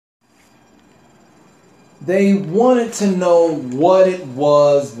They wanted to know what it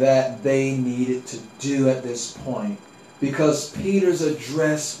was that they needed to do at this point, because Peter's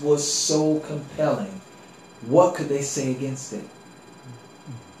address was so compelling. What could they say against it?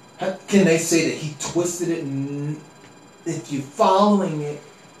 Can they say that he twisted it? If you're following it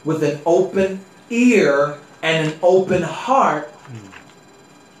with an open ear and an open heart,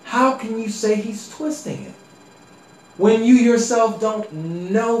 how can you say he's twisting it? When you yourself don't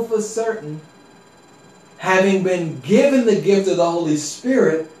know for certain, having been given the gift of the Holy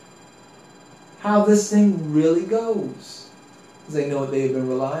Spirit, how this thing really goes. Because they know what they've been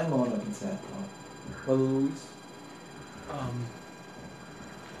relying on up until that point. Brother Luis?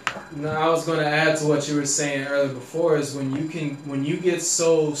 No, I was going to add to what you were saying earlier before, is when you get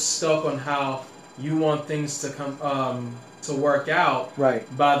so stuck on how you want things to come to work out, right,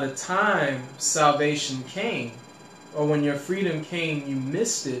 by the time salvation came, or when your freedom came, you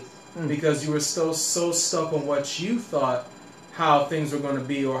missed it because you were so stuck on what you thought how things were going to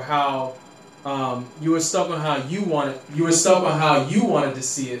be, or how you were stuck on how you wanted to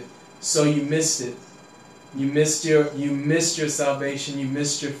see it, so you missed it. You missed your salvation, you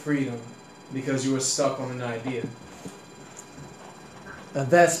missed your freedom because you were stuck on an idea. Now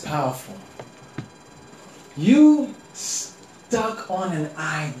that's powerful. You stuck on an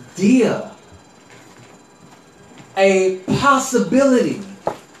idea, a possibility.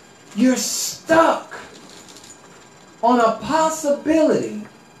 You're stuck on a possibility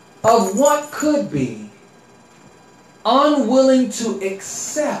of what could be, unwilling to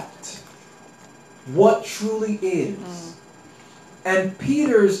accept what truly is. And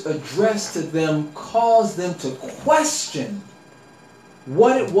Peter's address to them caused them to question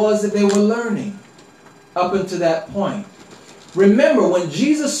what it was that they were learning up until that point. Remember, when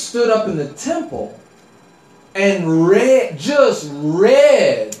Jesus stood up in the temple and read,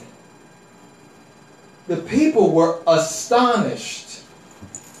 the people were astonished.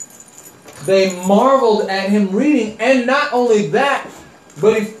 They marveled at him reading, and not only that,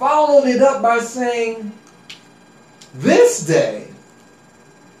 but he followed it up by saying, this day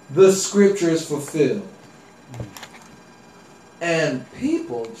the scripture is fulfilled. And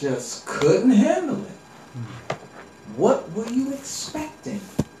people just couldn't handle it. What were you expecting?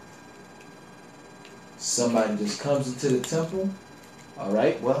 Somebody just comes into the temple. All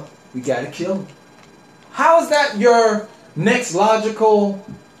right, well, we got to kill him. How is that your next logical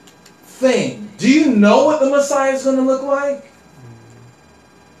thing? Do you know what the Messiah is going to look like?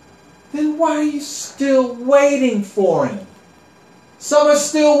 Then why are you still waiting for him? Some are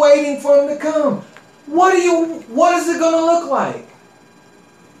still waiting for him to come. What is it going to look like?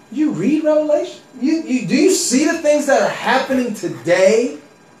 You read Revelation? Do you see the things that are happening today?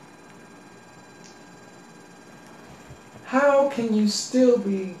 How can you still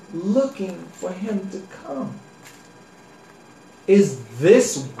be looking for him to come? Is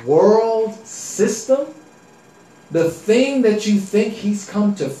this world system the thing that you think he's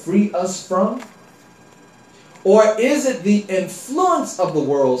come to free us from? Or is it the influence of the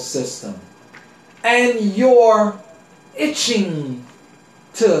world system and your itching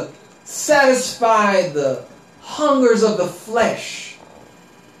to satisfy the hungers of the flesh,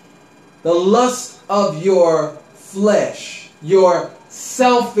 the lust of your flesh, your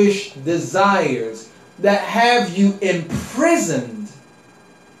selfish desires that have you imprisoned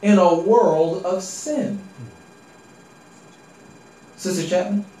in a world of sin? Sister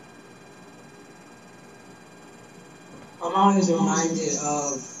Chapman? I'm always reminded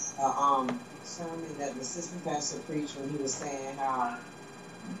of a sermon that the assistant pastor preached when he was saying how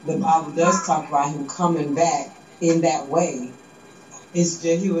the Bible does talk about him coming back in that way. It's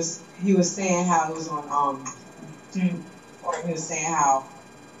just he was saying how it was on he was saying how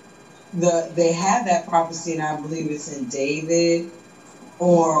they had that prophecy, and I believe it's in David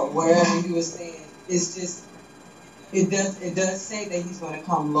or wherever. He was saying it's just it does say that he's going to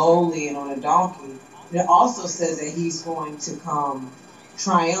come lowly and on a donkey. It also says that he's going to come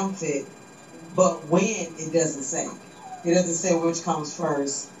triumphant, but when, it doesn't say. It doesn't say which comes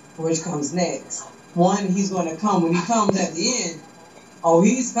first, which comes next. One, he's going to come. When he comes at the end, oh,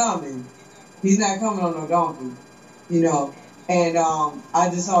 he's coming. He's not coming on no donkey, you know. And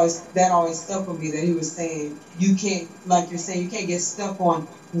that always stuck with me, that he was saying, you can't, like you're saying, you can't get stuck on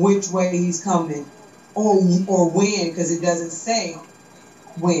which way he's coming or when, because it doesn't say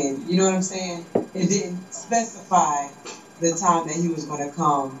when. You know what I'm saying? It didn't specify the time that he was going to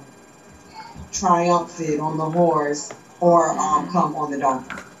come triumphant on the horse or come on the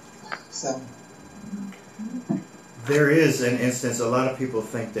donkey. So there is an instance, a lot of people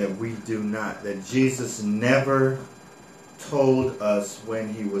think that we do not, that Jesus never told us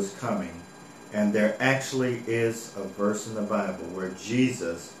when he was coming. And there actually is a verse in the Bible where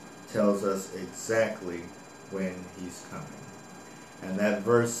Jesus tells us exactly when he's coming. And that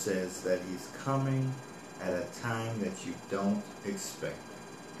verse says that he's coming at a time that you don't expect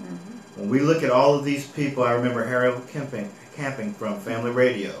it. Mm-hmm. When we look at all of these people, I remember Harold Camping from Family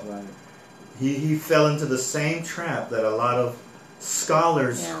Radio. Right. He fell into the same trap that a lot of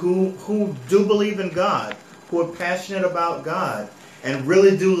scholars who do believe in God, who are passionate about God, and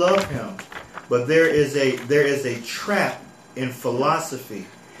really do love him. But there is a trap in philosophy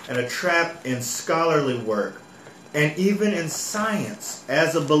and a trap in scholarly work and even in science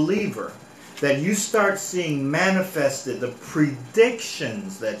as a believer that you start seeing manifested the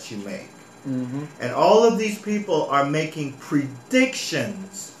predictions that you make. Mm-hmm. And all of these people are making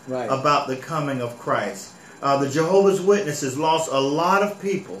predictions about the coming of Christ. The Jehovah's Witnesses lost a lot of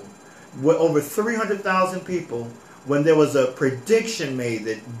people, over 300,000 people, when there was a prediction made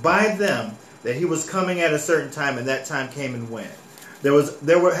that by them that he was coming at a certain time, and that time came and went.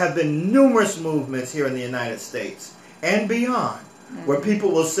 There have been numerous movements here in the United States and beyond where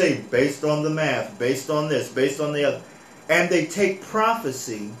people will say, based on the math, based on this, based on the other, and they take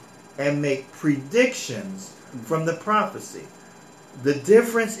prophecy and make predictions from the prophecy. The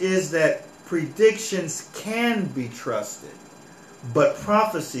difference is that predictions can be trusted, but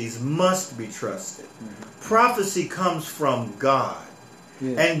prophecies must be trusted. Mm-hmm. Prophecy comes from God,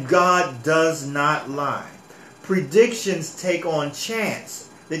 and God does not lie. Predictions take on chance.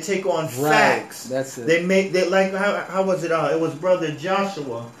 They take on facts. That's it. They like how was it? It was Brother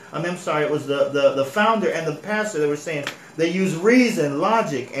Joshua. I'm sorry. It was the founder and the pastor that were saying they use reason,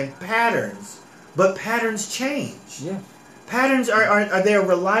 logic, and patterns, but patterns change. Yeah. Patterns are they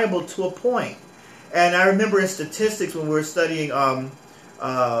reliable to a point. And I remember in statistics when we were studying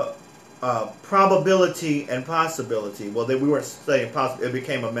probability and possibility. Well, we weren't studying possibility. It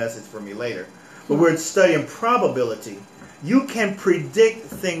became a message for me later. But we're studying probability. You can predict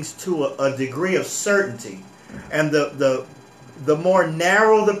things to a degree of certainty. And the more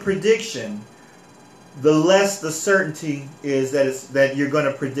narrow the prediction, the less the certainty is that you're going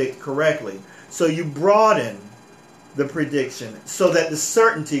to predict correctly. So you broaden the prediction so that the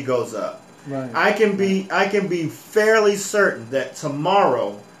certainty goes up. Right. I can be fairly certain that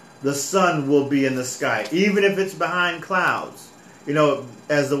tomorrow the sun will be in the sky, even if it's behind clouds,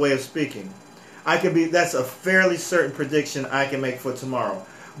 as the way of speaking. That's a fairly certain prediction I can make for tomorrow.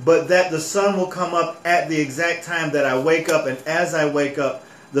 But that the sun will come up at the exact time that I wake up, and as I wake up,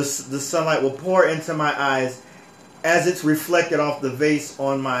 the sunlight will pour into my eyes as it's reflected off the vase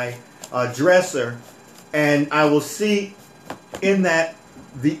on my dresser, and I will see in that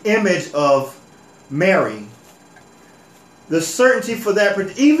the image of Mary. The certainty for that,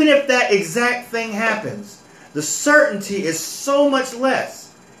 even if that exact thing happens, the certainty is so much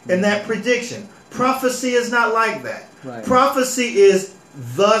less in that prediction. Prophecy is not like that. Right. Prophecy is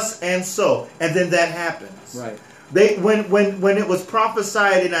thus and so, and then that happens. Right. When it was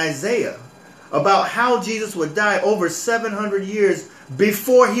prophesied in Isaiah about how Jesus would die over 700 years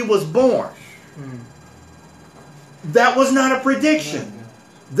before he was born, that was not a prediction.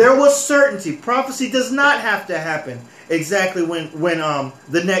 There was certainty. Prophecy does not have to happen exactly when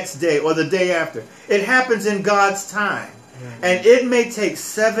the next day or the day after. It happens in God's time. Mm-hmm. And it may take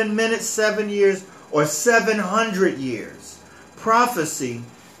 7 minutes, 7 years, or 700 years. Prophecy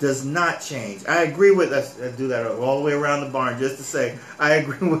does not change. I agree with us. I do that all the way around the barn just to say I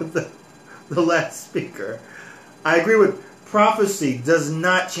agree with the last speaker. I agree with prophecy does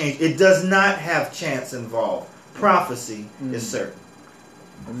not change. It does not have chance involved. Prophecy is certain.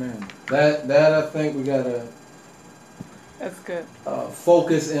 Amen. That I think we gotta. That's good.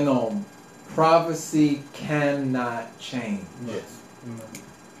 Focus in on. Prophecy cannot change. Yes.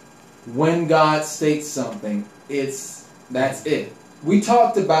 When God states something, that's it. We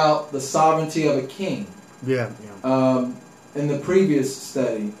talked about the sovereignty of a king. Yeah. In the previous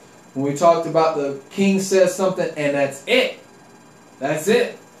study, when we talked about the king says something and that's it. That's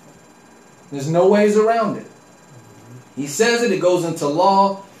it. There's no ways around it. He says it, it goes into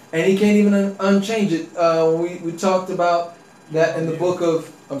law, and he can't even unchange it. We talked about that in the book of,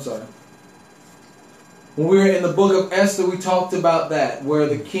 when we were in the book of Esther, we talked about that, where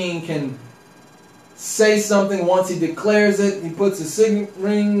the king can say something once he declares it, he puts a signet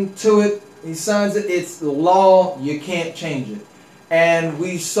ring to it, he signs it, it's the law, you can't change it. And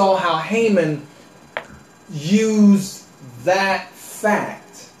we saw how Haman used that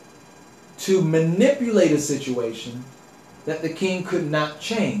fact to manipulate a situation that the king could not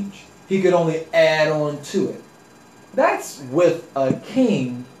change. He could only add on to it. That's with a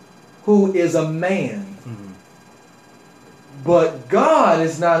king who is a man. Mm-hmm. But God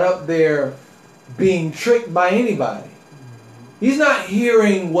is not up there being tricked by anybody. He's not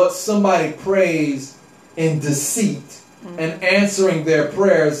hearing what somebody prays in deceit and answering their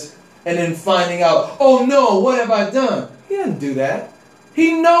prayers and then finding out, oh no, what have I done? He didn't do that.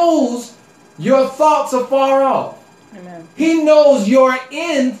 He knows your thoughts are far off. Amen. He knows your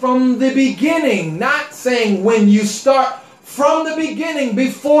end from the beginning, not saying when you start. From the beginning,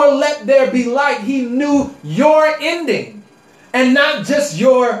 before let there be light, he knew your ending. And not just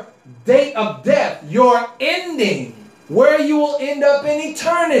your date of death, your ending, where you will end up in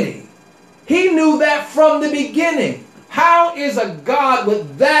eternity. He knew that from the beginning. How is a God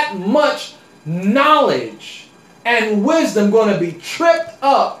with that much knowledge and wisdom going to be tripped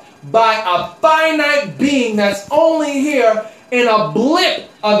up by a finite being that's only here in a blip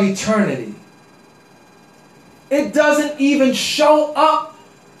of eternity? It doesn't even show up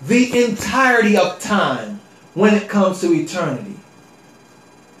the entirety of time when it comes to eternity.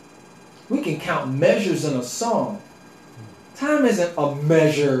 We can count measures in a song. Time isn't a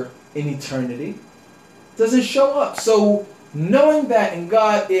measure in eternity. It doesn't show up. So knowing that and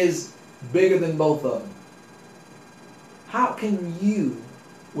God is bigger than both of them, how can you,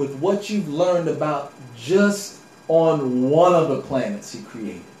 with what you've learned about just on one of the planets he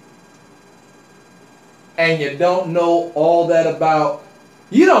created, and you don't know all that about,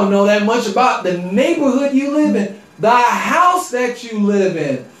 you don't know that much about the neighborhood you live in, the house that you live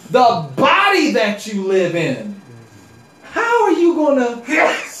in, the body that you live in. How are you going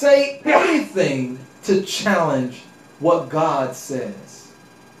to say anything to challenge what God says?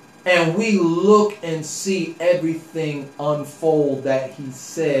 And we look and see everything unfold that he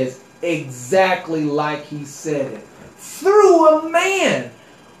says exactly like he said it, through a man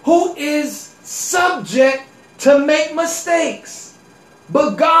who is subject to make mistakes.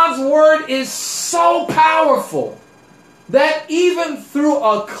 But God's word is so powerful that even through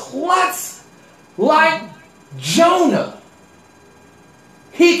a klutz like Jonah,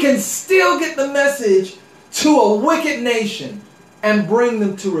 he can still get the message to a wicked nation and bring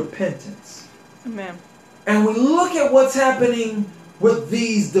them to repentance. Amen. And we look at what's happening with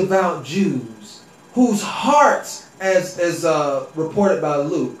these devout Jews, whose hearts, as reported by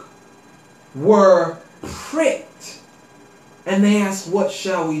Luke, were pricked. And they asked, what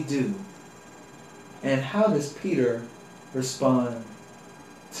shall we do? And how does Peter respond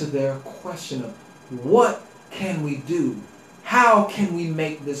to their question of, what can we do? How can we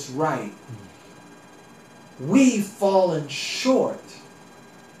make this right? We've fallen short.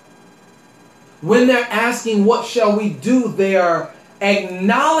 When they're asking, what shall we do? They are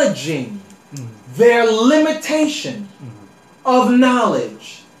acknowledging their limitation of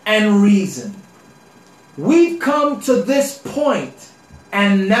knowledge and reason. We've come to this point,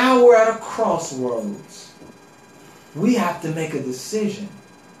 and now we're at a crossroads. We have to make a decision,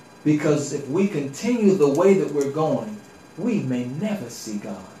 because if we continue the way that we're going, we may never see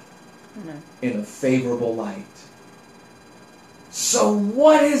God in a favorable light. So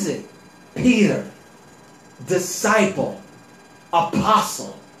what is it, Peter, disciple,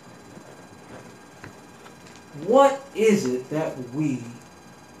 apostle? What is it that we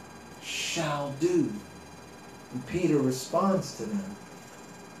shall do? And Peter responds to them.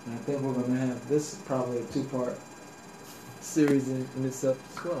 And I think we're going to have this probably a two-part series in itself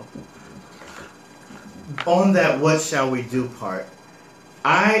as well. On that what shall we do part,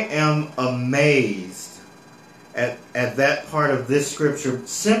 I am amazed at that part of this scripture,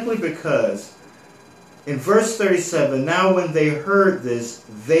 simply because in verse 37, now when they heard this,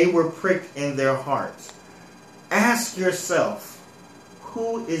 they were pricked in their hearts. Ask yourself,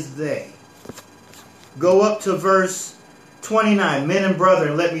 who is they? Go up to verse 29. Men and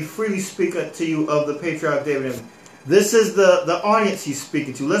brethren, let me freely speak to you of the patriarch David. This is the audience he's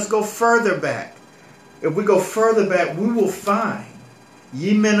speaking to. Let's go further back. If we go further back, we will find,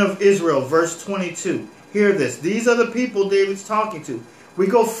 ye men of Israel, verse 22. Hear this. These are the people David's talking to. We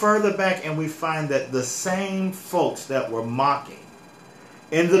go further back and we find that the same folks that were mocking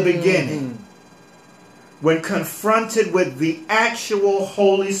in the beginning, when confronted with the actual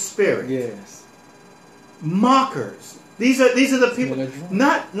Holy Spirit, Yes. mockers. These are the people,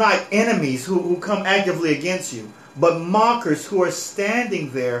 not like enemies who come actively against you, but mockers who are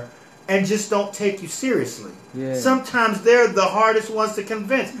standing there and just don't take you seriously. Yeah. Sometimes they're the hardest ones to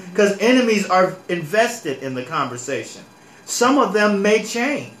convince, because enemies are invested in the conversation. Some of them may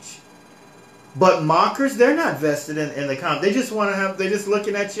change, but mockers, they're not vested in the conversation. They just want to have, they're just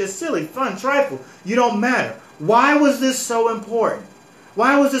looking at you as silly, fun, trifle. You don't matter. Why was this so important?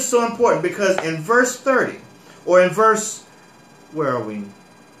 Why was this so important? Because in verse 30, or in verse, where are we?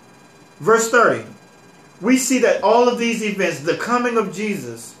 Verse 30, we see that all of these events, the coming of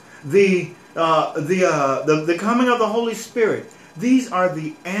Jesus, the the coming of the Holy Spirit. These are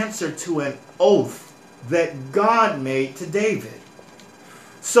the answer to an oath that God made to David.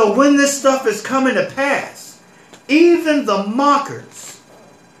 So when this stuff is coming to pass, even the mockers,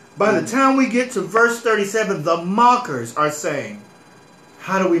 by the time we get to verse 37, the mockers are saying,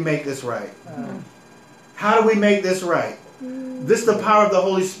 how do we make this right? How do we make this right? This is the power of the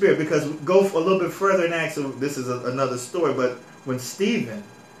Holy Spirit, because go a little bit further in Acts, this is another story, but when Stephen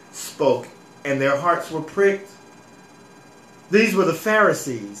spoke and their hearts were pricked, these were the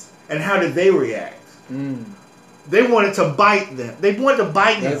Pharisees. And how did they react? They wanted to bite them. They wanted to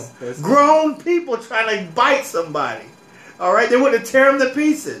bite him. Grown people trying to bite somebody. All right? They wanted to tear him to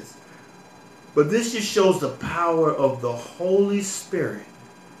pieces. But this just shows the power of the Holy Spirit,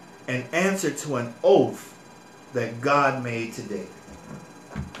 an answer to an oath that God made to David.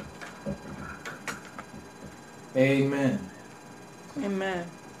 Amen. Amen.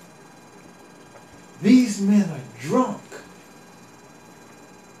 These men are drunk.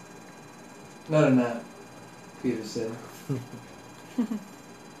 No, they're not, Peter said.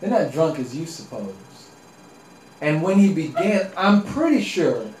 They're not drunk as you suppose. And when he began, I'm pretty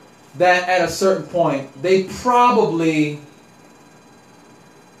sure that at a certain point, they probably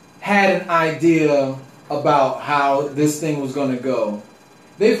had an idea about how this thing was going to go.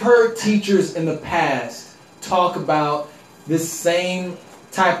 They've heard teachers in the past talk about this same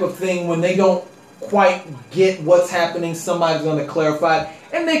type of thing. When they don't quite get what's happening, somebody's going to clarify it.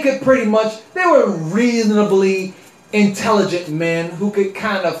 And they could pretty much, they were reasonably intelligent men who could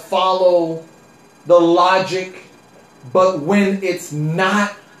kind of follow the logic. But when it's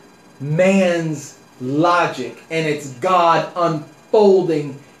not man's logic and it's God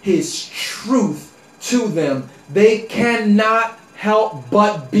unfolding his truth to them, they cannot help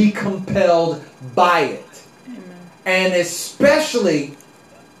but be compelled by it. Amen. And especially,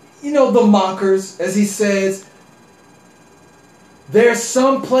 the mockers, as he says, there's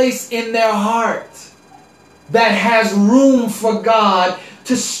some place in their heart that has room for God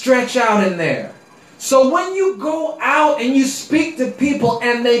to stretch out in there. So when you go out and you speak to people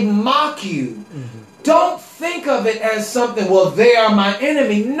and they mock you, don't think of it as something, well, they are my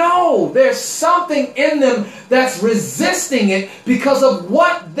enemy. No, there's something in them that's resisting it because of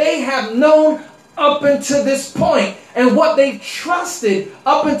what they have known up until this point and what they've trusted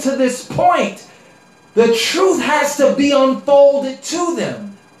up until this point. The truth has to be unfolded to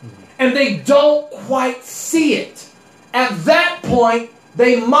them. And they don't quite see it. At that point,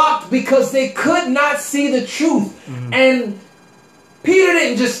 they mocked because they could not see the truth. And Peter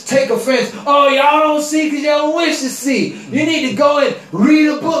didn't just take offense. Oh, y'all don't see because y'all don't wish to see. You need to go and read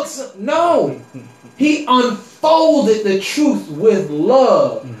a book. No. He unfolded the truth with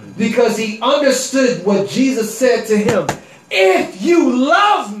love because he understood what Jesus said to him. If you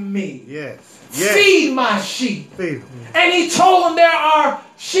love me, feed my sheep. And he told them there are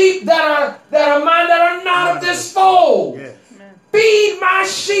sheep that are mine that are not of this fold. Feed my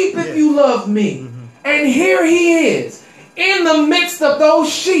sheep if you love me. And here he is in the midst of those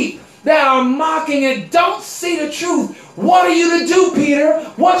sheep that are mocking and don't see the truth. What are you to do, Peter?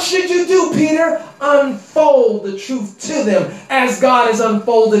 What should you do, Peter? Unfold the truth to them as God has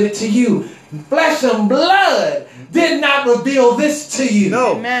unfolded it to you. Flesh and blood did not reveal this to you.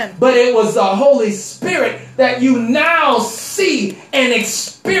 No. Amen. But it was the Holy Spirit that you now see and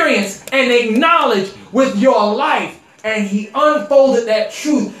experience and acknowledge with your life. And he unfolded that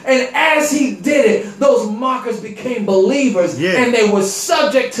truth. And as he did it, those mockers became believers. And they were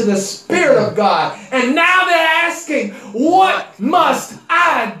subject to the Spirit of God. And now they're asking, what must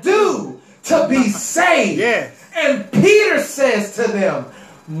I do to be saved? And Peter says to them,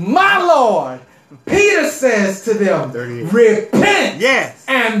 my Lord, Peter says to them, repent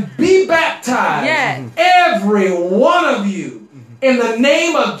and be baptized, every one of you, in the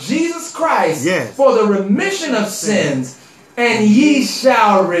name of Jesus Christ for the remission of sins, and ye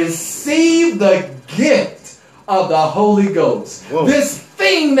shall receive the gift of the Holy Ghost. This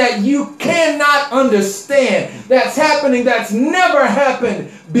thing that you cannot understand, that's happening, that's never happened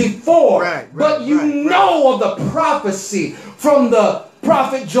before, but you know of the prophecy from the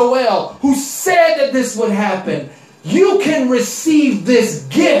prophet Joel who said that this would happen. You can receive this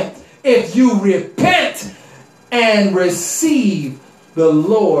gift if you repent and receive the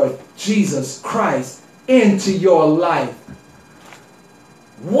Lord Jesus Christ into your life.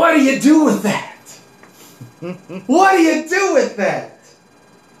 What do you do with that? What do you do with that?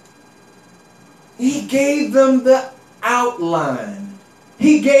 He gave them the outline.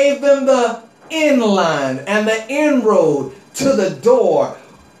 He gave them the inline and the inroad to the door,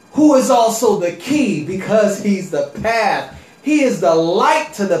 who is also the key because he's the path He is the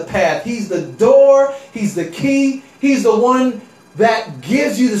light to the path. He's the door. He's the key. He's the one that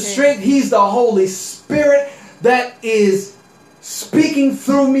gives you the strength. He's the Holy Spirit that is speaking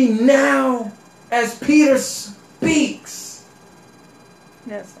through me now as Peter speaks.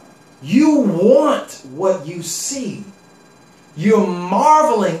 Yes. You want what you see. You're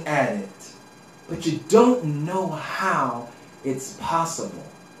marveling at it, but you don't know how it's possible.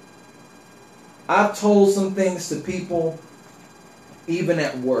 I've told some things to people, even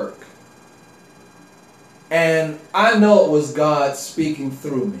at work. And I know it was God speaking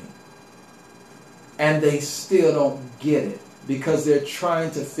through me. And they still don't get it because they're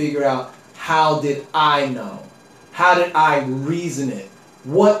trying to figure out, how did I know? How did I reason it?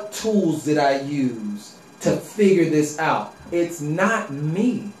 What tools did I use to figure this out? It's not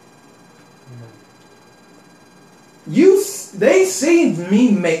me. They see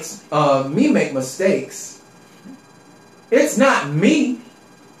me make mistakes. It's not me.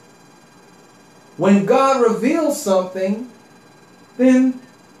 When God reveals something, then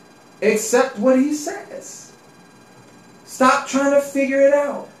accept what He says. Stop trying to figure it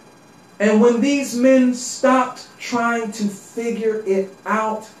out. And when these men stopped trying to figure it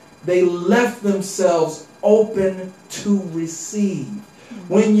out, they left themselves open to receive.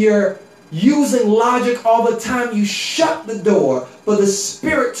 When you're using logic all the time, you shut the door for the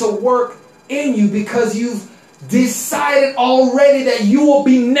Spirit to work in you because you've decided already that you will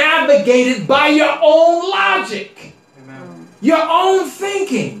be navigated by your own logic. Amen. Your own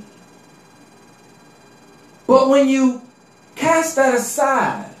thinking. But when you cast that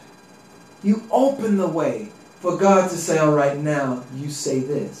aside, you open the way for God to say, all right, now you say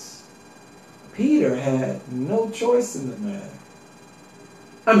this. Peter had no choice in the matter.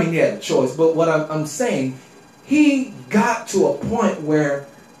 I mean, he had a choice, but what I'm saying, he got to a point where,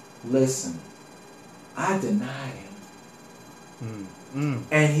 listen, I denied him.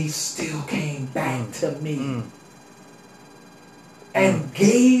 And he still came back to me. And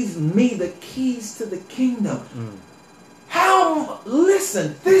gave me the keys to the kingdom.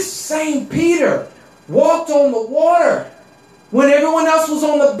 Listen, this same Peter walked on the water when everyone else was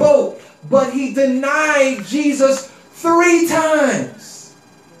on the boat, but he denied Jesus 3 times.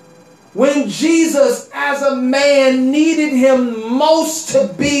 When Jesus, as a man, needed him most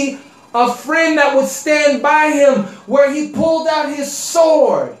to be a friend that would stand by him, where he pulled out his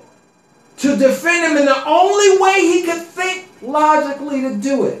sword to defend him in the only way he could think logically to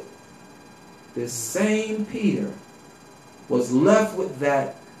do it. This same Peter was left with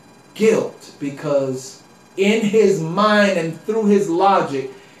that guilt because in his mind and through his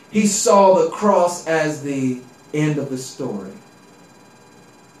logic, he saw the cross as the end of the story.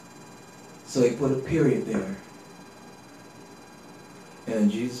 So he put a period there. And then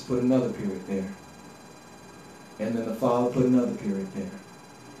Jesus put another period there. And then the Father put another period there.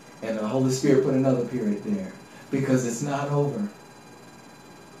 And the Holy Spirit put another period there. Because it's not over.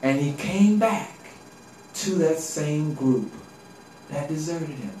 And he came back to that same group that deserted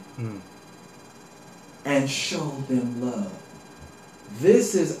him. And showed them love.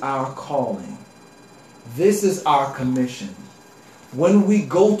 This is our calling. This is our commission. When we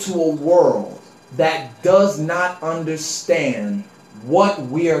go to a world that does not understand what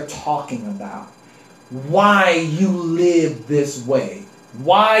we are talking about, why you live this way,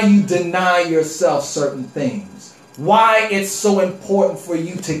 why you deny yourself certain things, why it's so important for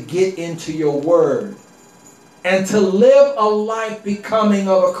you to get into your word and to live a life becoming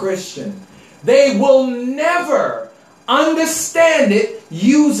of a Christian, they will never understand it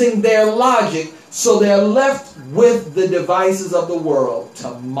using their logic, so they're left with the devices of the world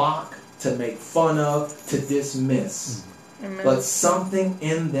to mock, to make fun of, to dismiss. Amen. But something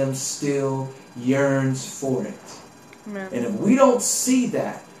in them still yearns for it. Amen. And if we don't see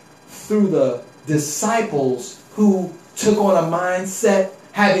that through the disciples who took on a mindset,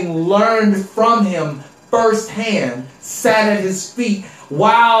 having learned from him firsthand, sat at his feet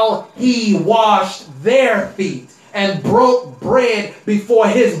while he washed their feet and broke bread before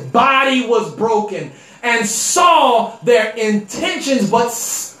his body was broken, and saw their intentions, but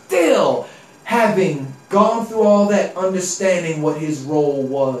still having gone through all that, understanding what his role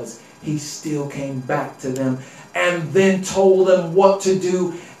was, he still came back to them and then told them what to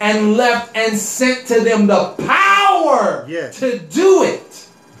do and left and sent to them the power to do it.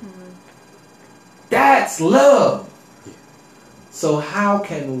 That's love. So how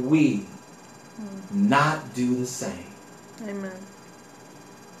can we not do the same? Amen.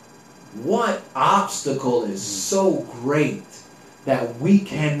 What obstacle is so great that we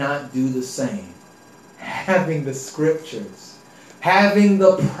cannot do the same? Having the scriptures, having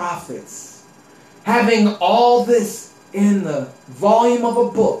the prophets, having all this in the volume of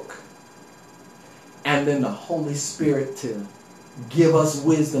a book, and then the Holy Spirit to give us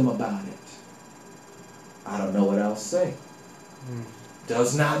wisdom about it. I don't know what else to say.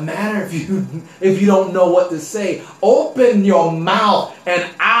 Does not matter if you don't know what to say. Open your mouth and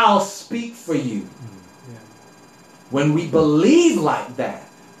I'll speak for you. When we believe like that,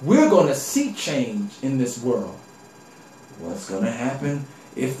 we're going to see change in this world. What's going to happen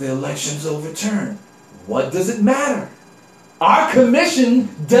if the election's overturned? What does it matter? Our commission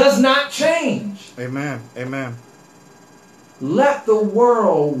does not change. Amen. Amen. Let the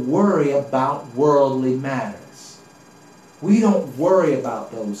world worry about worldly matters. We don't worry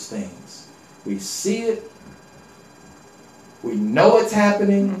about those things. We see it, we know it's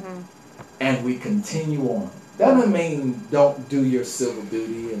happening, and we continue on. That doesn't mean don't do your civil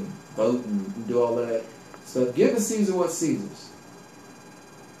duty and vote and do all that stuff. Give to Caesar what's Caesar's.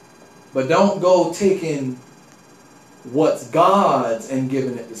 But don't go taking what's God's and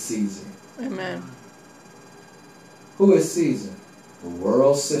giving it to Caesar. Amen. Who is Caesar? The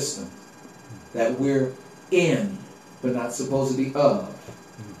world system that we're in, but not supposed to be of.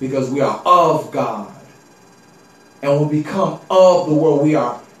 Because we are of God. And when we become of the world, we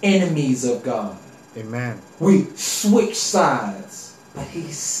are enemies of God. Amen. We switch sides. But he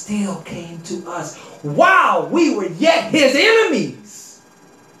still came to us while we were yet his enemies.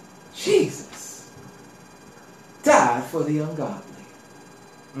 Jesus died for the ungodly.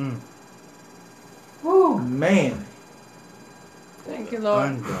 Oh, man. Thank you,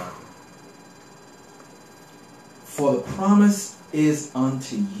 Lord. Ungodly. For the promise is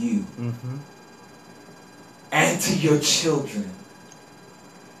unto you and to your children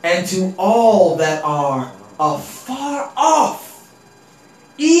and to all that are afar off,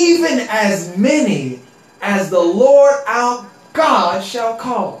 even as many as the Lord our God shall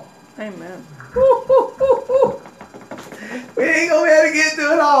call. Amen. We ain't gonna be able to get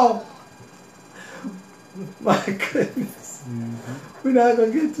through it all. My goodness. We're not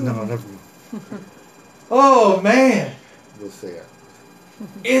gonna get to No, it. that's, Oh man. we'll say it.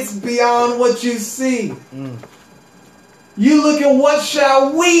 It's beyond what you see. You look at what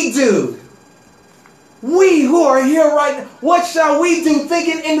shall we do? We who are here right now, what shall we do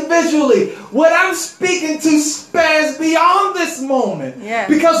thinking individually? What I'm speaking to spans beyond this moment. Yes.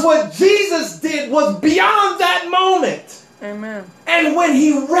 Because what Jesus did was beyond that moment. Amen. And when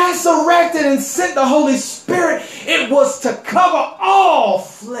he resurrected and sent the Holy Spirit, it was to cover all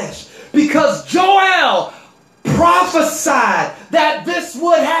flesh. Because Joel prophesied that this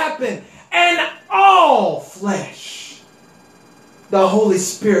would happen, and all flesh the Holy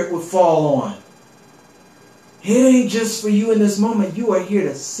Spirit would fall on. It ain't just for you in this moment. You are here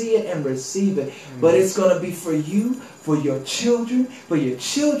to see it and receive it. But it's going to be for you, for your children, for your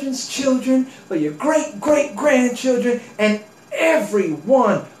children's children, for your great-great-grandchildren, and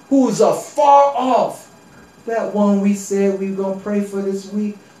everyone who's afar off. That one we said we were going to pray for this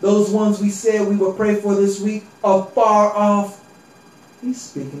week, those ones we said we would pray for this week are far off. He's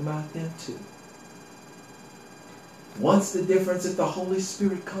speaking about them too. What's the difference if the Holy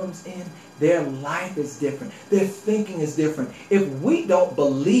Spirit comes in? Their life is different. Their thinking is different. If we don't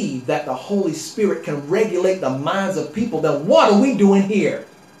believe that the Holy Spirit can regulate the minds of people, then what are we doing here?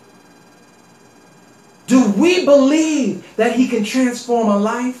 Do we believe that he can transform a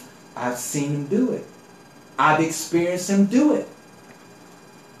life? I've seen him do it. I've experienced him do it.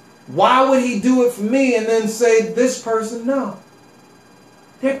 Why would he do it for me and then say this person no?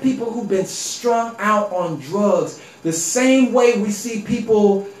 There are people who've been strung out on drugs the same way we see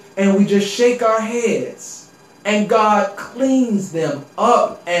people and we just shake our heads. And God cleans them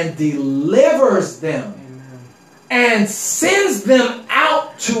up and delivers them. Amen. And sends them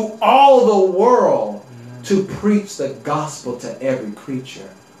out to all the world to preach the gospel to every creature.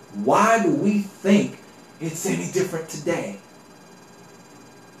 Why do we think it's any different today?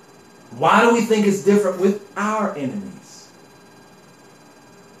 Why do we think it's different with our enemies?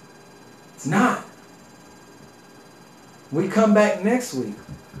 It's not. We come back next week.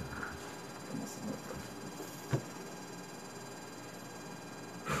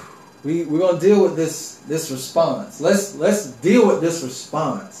 We're going to deal with this response. Let's deal with this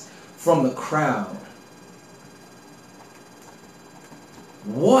response from the crowd.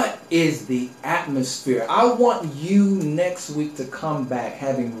 What is the atmosphere? I want you next week to come back,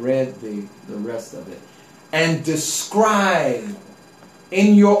 having read the rest of it, and describe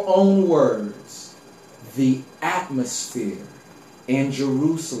in your own words the atmosphere in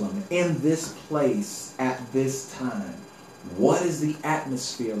Jerusalem, in this place, at this time. What is the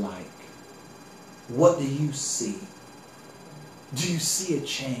atmosphere like? What do you see? Do you see a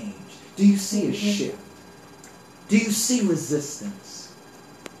change? Do you see a shift? Do you see resistance?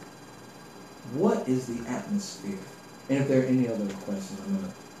 What is the atmosphere? And if there are any other questions, I'm going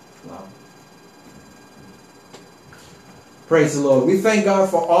to allow. Praise the Lord. We thank God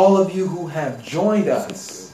for all of you who have joined us